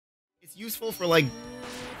it's useful for like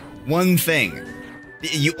one thing.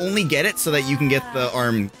 You only get it so that you can get the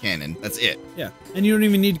arm cannon. That's it. Yeah, and you don't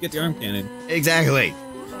even need to get the arm cannon. Exactly.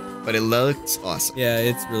 But it looks awesome. Yeah,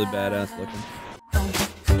 it's really badass looking.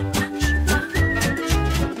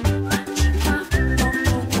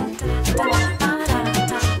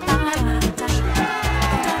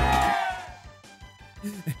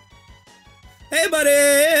 Hey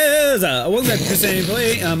buddies! Welcome back to Christianity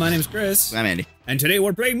Play. My name's Chris. I'm Andy. And today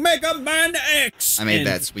we're playing Mega Man X! I made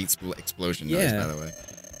that sweet explosion noise, by the way.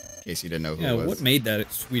 In case you didn't know who it was. Yeah, what made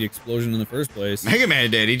that sweet explosion in the first place? Mega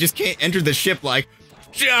Man did. He just can't enter the ship like,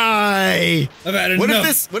 die! I've had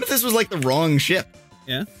enough. What if this was like the wrong ship?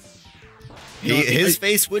 Yeah? His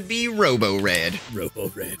face would be Robo-Red.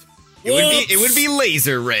 Robo-Red. It would be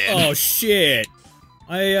Laser Red. Oh shit!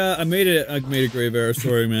 I made a grave error.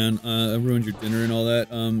 Sorry, man. I ruined your dinner and all that.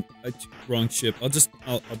 Wrong ship. I'll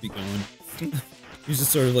be going. He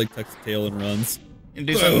just sort of like tucks the tail and runs. And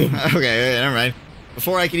do something. Okay, never mind.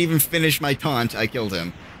 Before I could even finish my taunt, I killed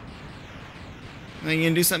him. Are you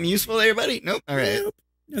gonna do something useful there, buddy? Nope. All right. Nope.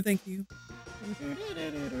 No, thank you.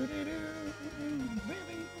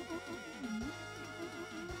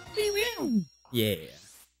 Yeah.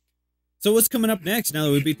 So what's coming up next now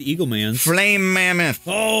that we beat the Eagle Man? Flame Mammoth.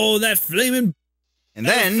 Oh, that flaming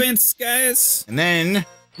elephant, guys. And then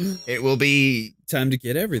it will be time to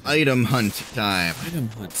get everything. Item hunt time. Item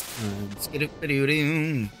hunt time.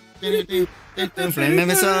 Flame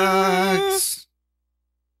Mammoth sucks.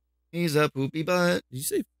 He's a poopy butt. Did you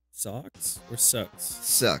say socks or sucks?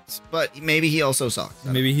 Sucks. But maybe he also sucks.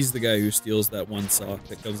 Maybe he's the guy who steals that one sock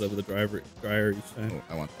that comes out of the dryer each time. Oh,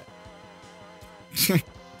 I want that.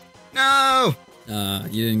 No!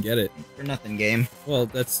 You didn't get it. For nothing, game. Well,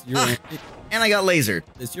 that's your own... And I got lasered.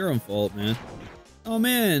 It's your own fault, man. Oh,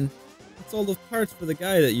 man. That's all the parts for the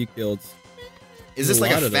guy that you killed. Is this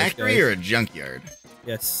like a factory or a junkyard?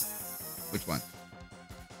 Yes. Which one?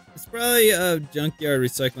 It's probably a junkyard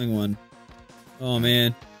recycling one. Oh,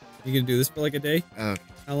 man. You gonna do this for like a day? Okay.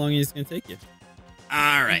 How long is it gonna take you?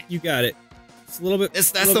 Alright. You got it. It's a little bit...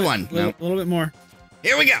 That's the one. A little bit more.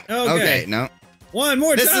 Here we go. Okay, no. One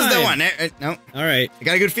more time. This is the one. No. All right. I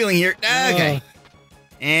got a good feeling here. Okay.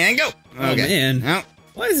 And go. Oh, okay. man. No.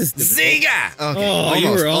 Why is this difficult? Ziga! Okay. Oh, you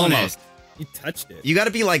were almost. You touched it. You got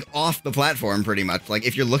to be like off the platform pretty much. Like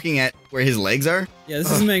if you're looking at where his legs are. Yeah,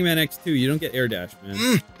 this is Mega Man X2. You don't get air dash,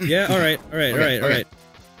 man. Yeah, all right.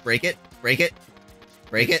 Break it. Break it.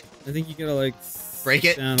 Break it. I think you gotta like break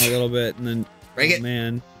it down a little bit and then break it.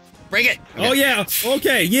 Man. Break it. Okay. Oh yeah.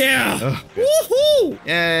 Okay, yeah. Woohoo!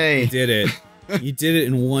 Yay. You did it. You did it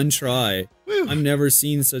in one try. Woo. I've never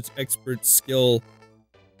seen such expert skill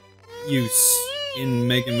use in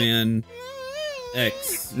Mega Man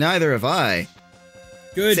X. Neither have I.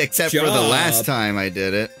 Good Except job. for the last time I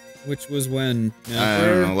did it. Which was when? I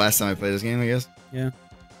don't know. Last time I played this game, I guess. Yeah.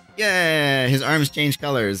 Yeah, his arms change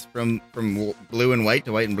colors from blue and white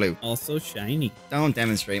to white and blue. Also shiny. Don't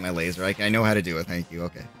demonstrate my laser. I know how to do it. Thank you.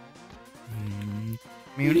 Okay.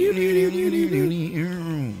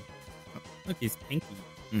 Look, he's pinky.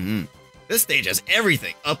 This stage has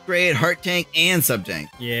everything. Upgrade, heart tank, and sub tank.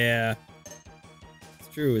 Yeah. It's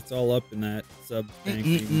true. It's all up in that sub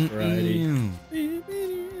tanking variety.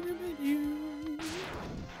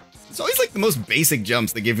 It's always like the most basic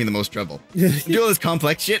jumps that give me the most trouble. You do all this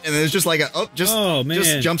complex shit, and then there's just like just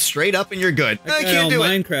jump straight up and you're good. I can't do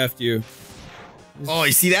Minecraft you. Oh,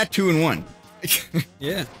 you see that? 2 in 1.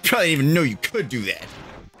 Yeah. Probably didn't even know you could do that.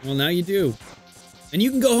 Well, now you do. And you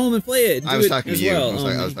can go home and play it. I was talking to you. Well.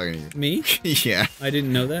 I was talking to you. Me? Yeah. I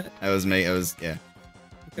didn't know that. I was okay.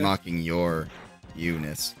 Mocking your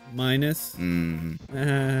you-ness. Minus?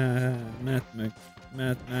 Mathematical.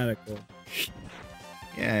 Mathematical.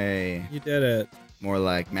 Yay. You did it. More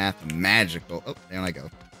like math-magical. Oh, there I go.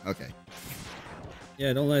 Okay.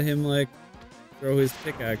 Yeah, don't let him, like, throw his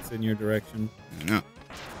pickaxe in your direction. No.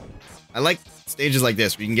 I like stages like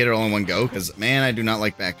this where you can get it all in one go, because, man, I do not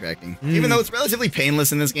like backtracking. Even though it's relatively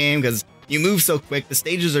painless in this game, because you move so quick, the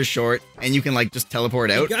stages are short, and you can, like, just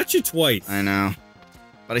teleport out. I got you twice. I know.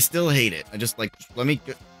 But I still hate it. I just, like, let me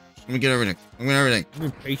get everything. I'm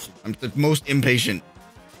impatient. I'm the most impatient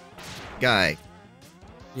guy.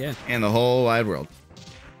 Yeah. In the whole wide world.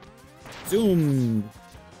 Zoom.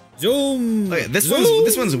 Zoom. Okay, this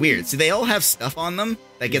one's weird. See, they all have stuff on them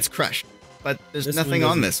that gets crushed. But there's nothing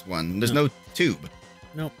on this one. There's no tube.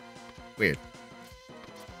 Nope. Weird.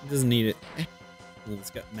 It doesn't need it. Well, it's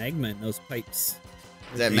got magma in those pipes.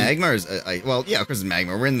 Is that magma or is well, yeah, of course it's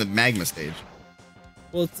magma. We're in the magma stage.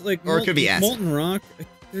 Well, it's like or it could be acid. Molten rock.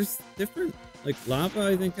 There's different, like lava.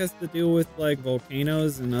 I think has to deal with like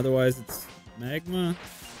volcanoes, and otherwise it's magma.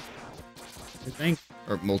 I think.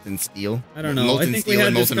 Or molten steel. I don't know. Molten I think steel we had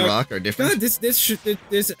and molten this rock are different. God,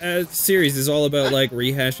 this series is all about like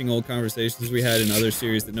rehashing old conversations we had in other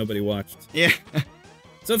series that nobody watched. Yeah.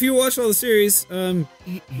 So if you watched all the series,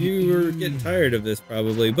 you were getting tired of this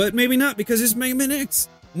probably, but maybe not because it's Mega Man X.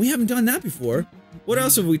 We haven't done that before. What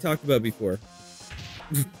else have we talked about before?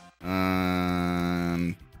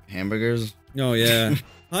 Hamburgers. Oh yeah,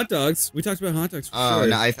 hot dogs. We talked about hot dogs. For sure.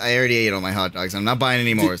 No, I already ate all my hot dogs. I'm not buying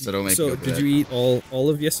any more, so don't make me go for did that. you eat all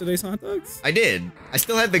of yesterday's hot dogs? I did. I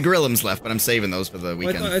still had the grillums left, but I'm saving those for the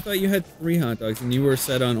weekend. I thought you had 3 hot dogs and you were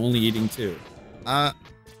set on only eating 2. No,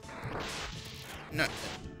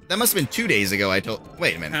 that must have been 2 days ago.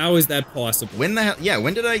 Wait a minute. How is that possible? When the hell? Yeah,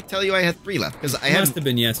 when did I tell you I had 3 left? Because Must have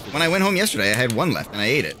been yesterday. When I went home yesterday, I had 1 left and I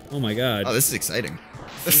ate it. Oh my god. Oh, this is exciting.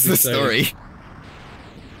 This is the story.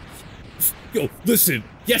 Yo, listen.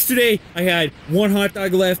 Yesterday, I had 1 hot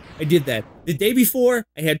dog left. I did that. The day before,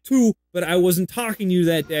 I had 2, but I wasn't talking to you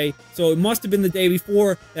that day. So it must have been the day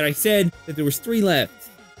before that I said that there was 3 left.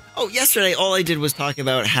 Oh, yesterday, all I did was talk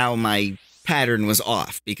about how my pattern was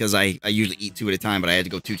off because I usually eat 2 at a time, but I had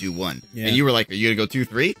to go 2, 2, 1. Yeah. And you were like, "Are you gonna go 2,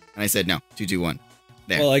 3?" And I said, "No, 2, 2, 1."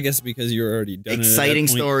 There. Well, I guess because you're already done. Exciting it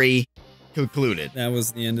at that point. story concluded. That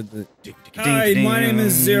was the end of the. Hi, my name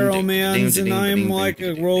is Zero Mans, and I'm like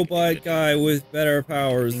a robot guy with better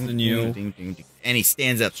powers than you. And he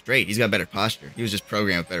stands up straight. He's got better posture. He was just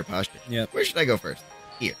programmed with better posture. Yep. Where should I go first?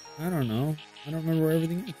 Here. I don't know. I don't remember where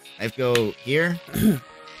everything is. I have to go here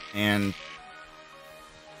and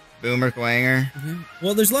Boomer Quanger.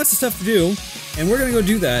 Well, there's lots of stuff to do, and we're gonna go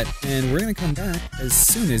do that, and we're gonna come back as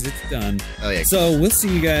soon as it's done. Oh yeah. So we'll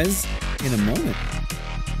see you guys in a moment.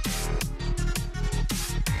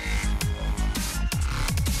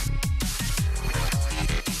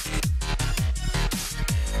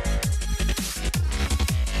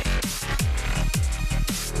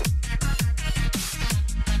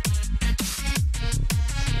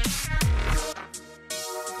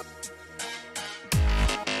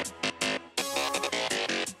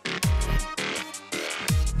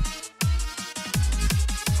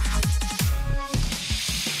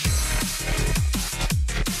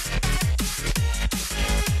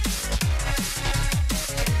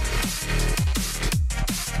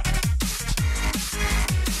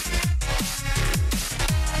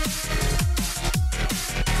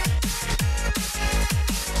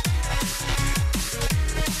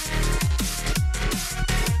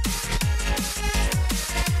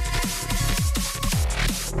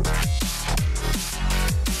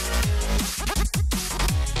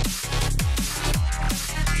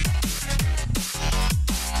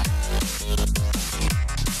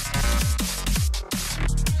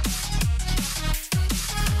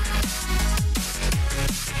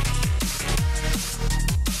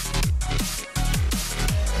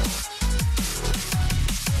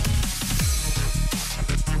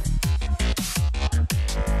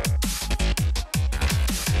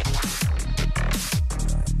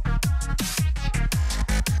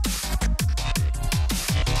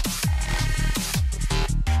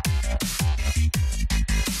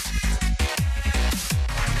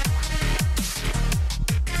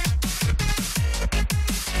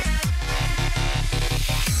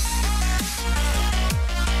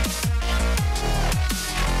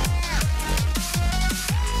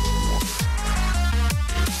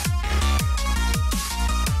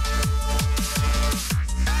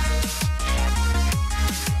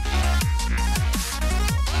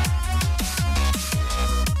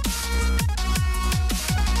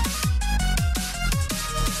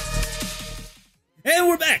 And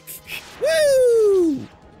we're back! Woo!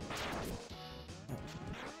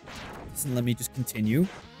 Doesn't let me just continue.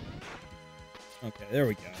 Okay, there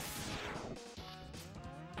we go.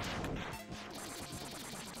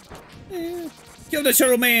 Kill the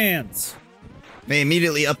turtle mans! They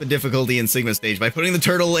immediately up the difficulty in Sigma stage by putting the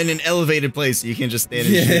turtle in an elevated place so you can just stand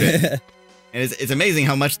and shoot it. And it's amazing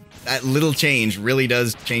how much that little change really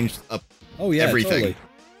does change up everything. Totally.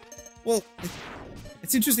 Well,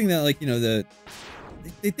 it's interesting that, like, you know,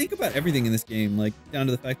 they think about everything in this game, like, down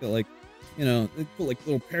to the fact that, like, you know, they put, like,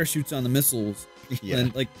 little parachutes on the missiles. Yeah.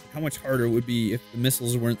 And, like, how much harder it would be if the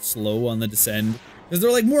missiles weren't slow on the descend. Because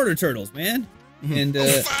they're like mortar turtles, man. And,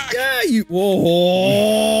 oh, fuck. yeah, you...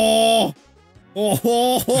 Whoa!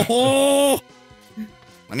 Oh,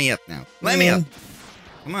 Let me up now. Let me up.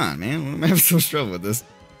 Come on, man. I'm having so much trouble with this.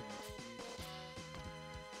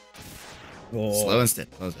 oh. Slow and steady.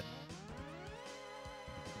 Close it.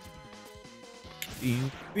 Get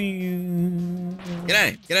out of here. Get out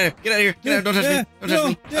of here. Get out of here. Get out. Don't touch me. Don't touch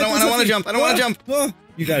me. I don't want to jump. I don't want to jump. Oh,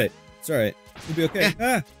 you got it. It's alright. You'll be okay.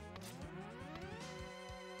 Yeah.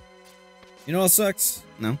 You know what sucks?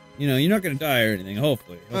 No. You know, you're not gonna die or anything.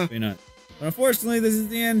 Hopefully not. But unfortunately, this is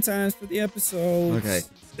the end times for the episode. Okay.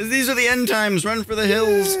 These are the end times. Run for the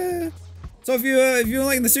hills. So if you're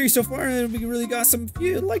liking the series so far, it'd be really awesome if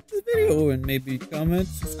you like the video and maybe comment,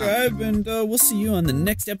 subscribe, and we'll see you on the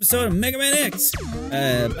next episode of Mega Man X.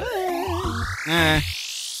 Bye.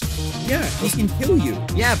 Yeah, he can kill you.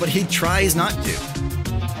 Yeah, but he tries not to.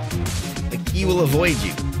 Like, he will avoid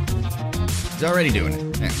you. He's already doing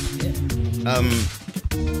it. Yeah.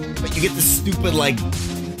 But you get the stupid, like,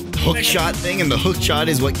 hook shot thing, and the hook shot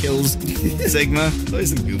is what kills Sigma. It's always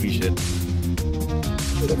some goofy shit.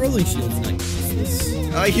 Oh, the rolling shield's nice.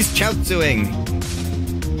 Oh, he's Chaozuing.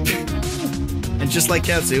 And just like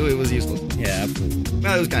Chaozu, it was useless. Yeah, absolutely.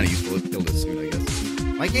 Well, it was kind of useful. It killed his suit, I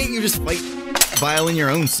guess. Why can't you just fight Vile in your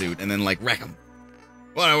own suit and then, like, wreck him?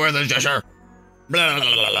 What a worthless gesture. Blah,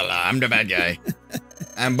 blah, blah, blah, blah. I'm the bad guy.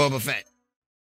 I'm Boba Fett.